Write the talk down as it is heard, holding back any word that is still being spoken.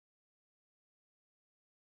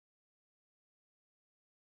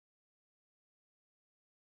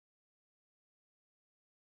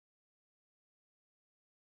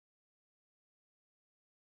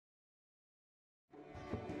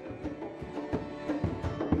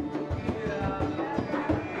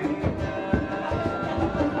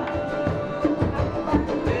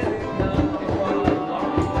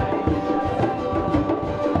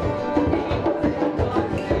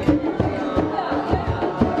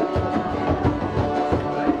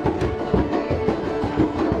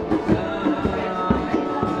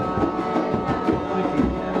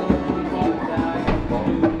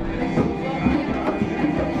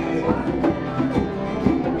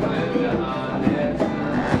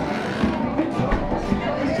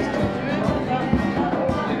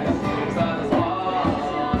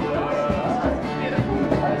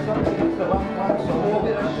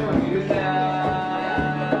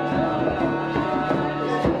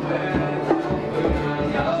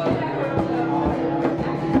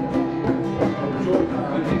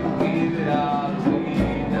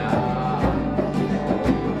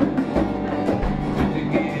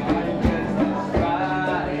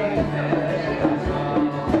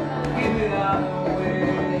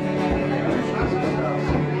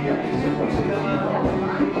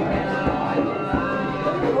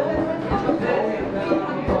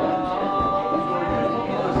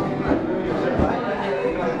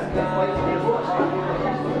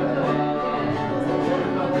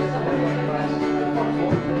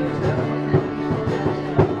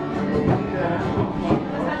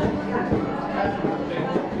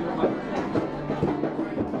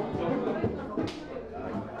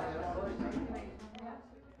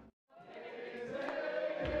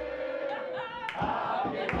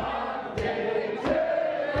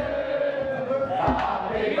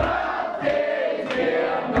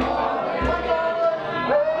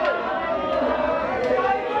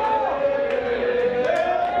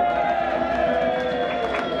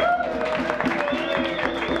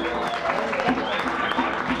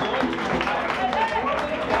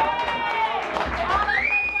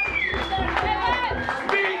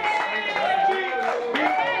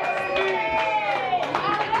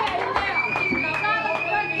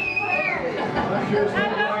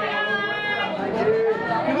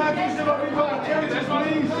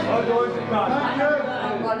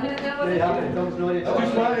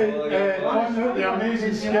just want to point out the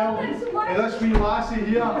amazing skill of this wee lassie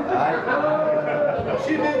here.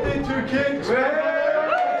 She made the 2 cakes.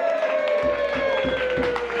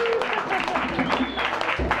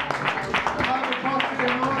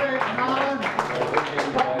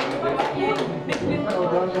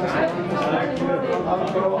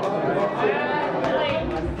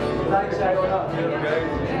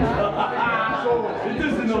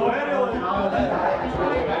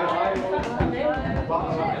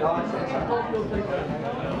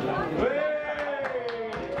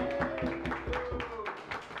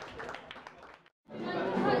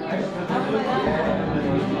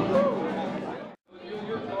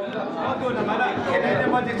 Can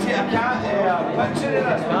anybody take a picture of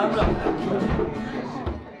this?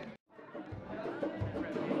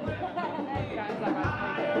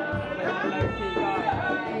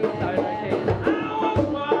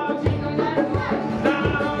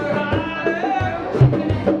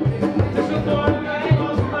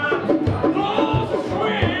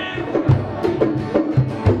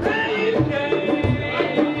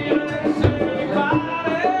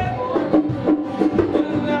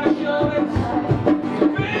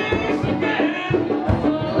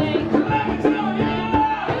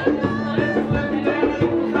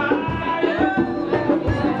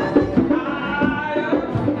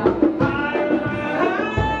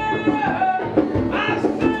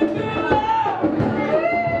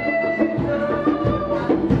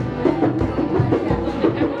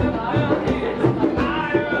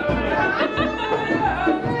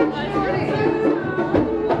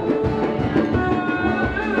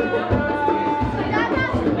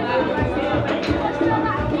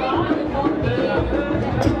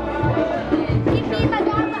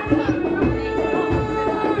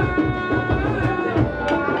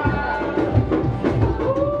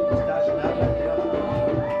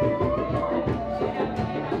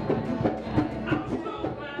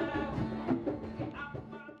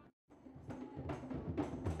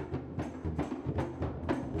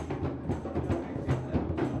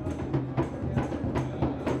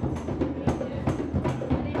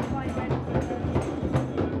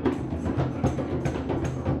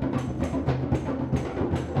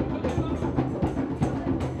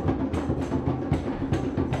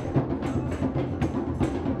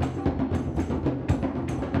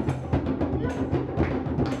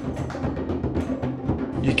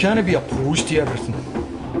 You can't be opposed to everything.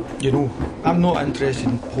 You know, I'm not interested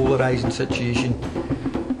in polarising situation.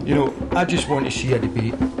 You know, I just want to see a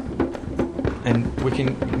debate, and we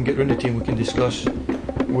can get round the table, we can discuss,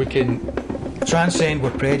 we can transcend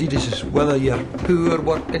our prejudices, whether you're poor,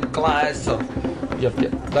 working class, or you've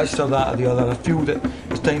got this or that or the other. I feel that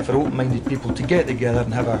it's time for open-minded people to get together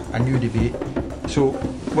and have a new debate. So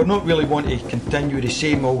we're not really wanting to continue the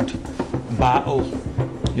same old battle,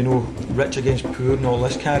 you know, rich against poor and all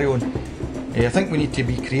this carry on. I think we need to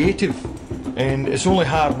be creative, and it's only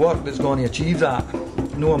hard work that's going to achieve that.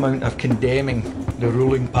 No amount of condemning the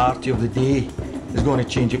ruling party of the day is going to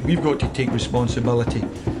change it. We've got to take responsibility.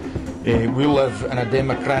 We live in a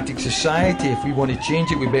democratic society. If we want to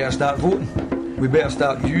change it, we better start voting. We better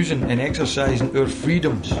start using and exercising our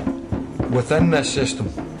freedoms within this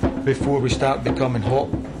system before we start becoming hot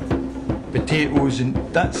potatoes. And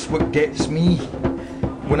that's what gets me.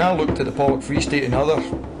 When I looked at the Pollock Free State and other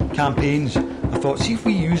campaigns, I thought, see if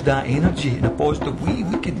we use that energy in a positive way,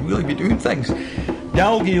 we could really be doing things.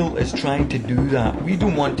 Galgael is trying to do that. We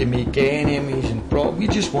don't want to make enemies and problems. We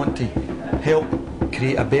just want to help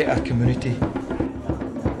create a better community.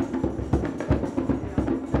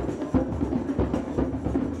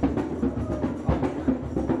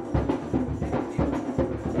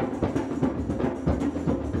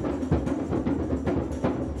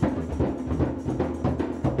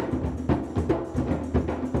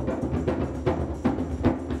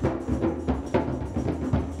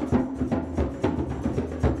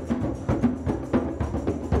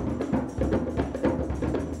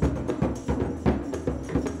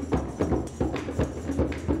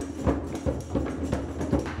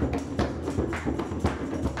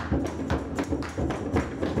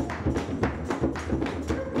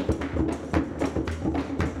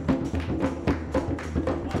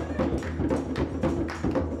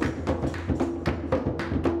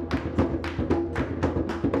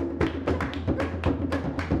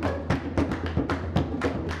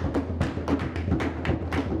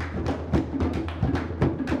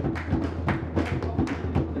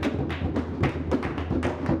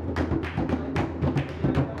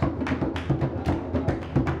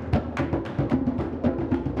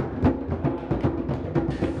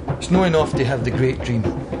 It's not enough to have the great dream.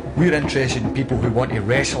 We're interested in people who want to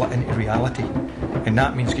wrestle it into reality, and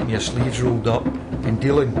that means getting your sleeves rolled up and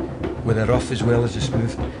dealing with the rough as well as the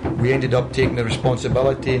smooth. We ended up taking the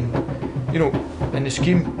responsibility, and you know, in the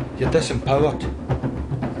scheme, you're disempowered.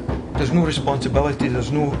 There's no responsibility,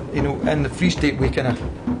 there's no, you know, in the Free State we kind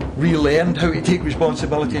of relearned how to take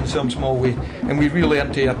responsibility in some small way, and we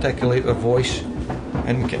relearned to articulate our voice,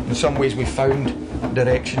 and in some ways we found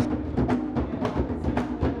direction.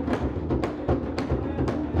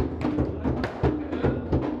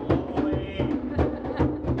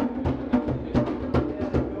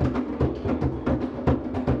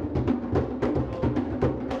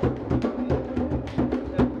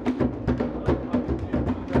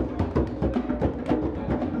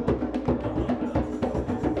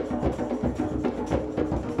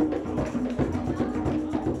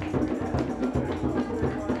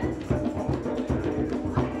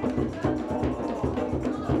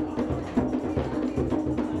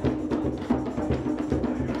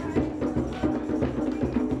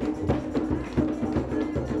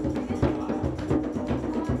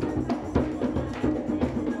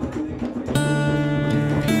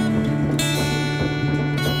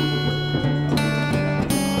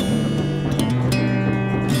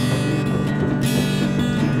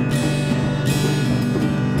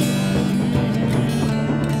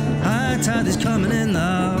 Tide is coming in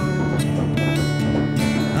now,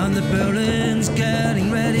 and the Birlinn's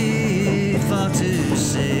getting ready for to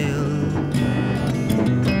sail.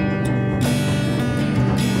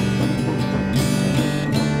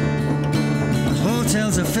 The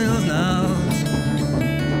hotels are filled now,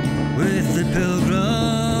 with the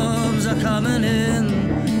pilgrims are coming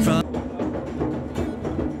in from.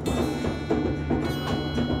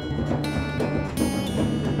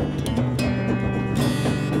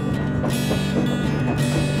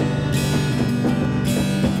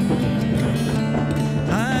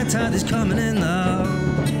 Tide is coming in now,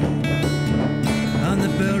 and the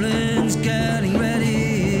Birlinn's getting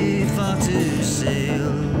ready for to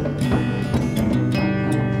sail.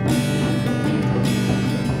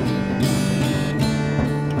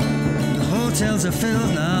 The hotels are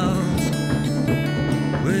filled now,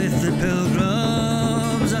 with the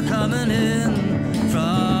pilgrims are coming in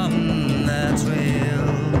from their trail.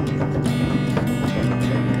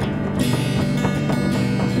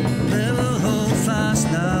 They will hold fast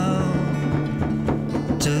now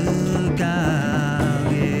to God.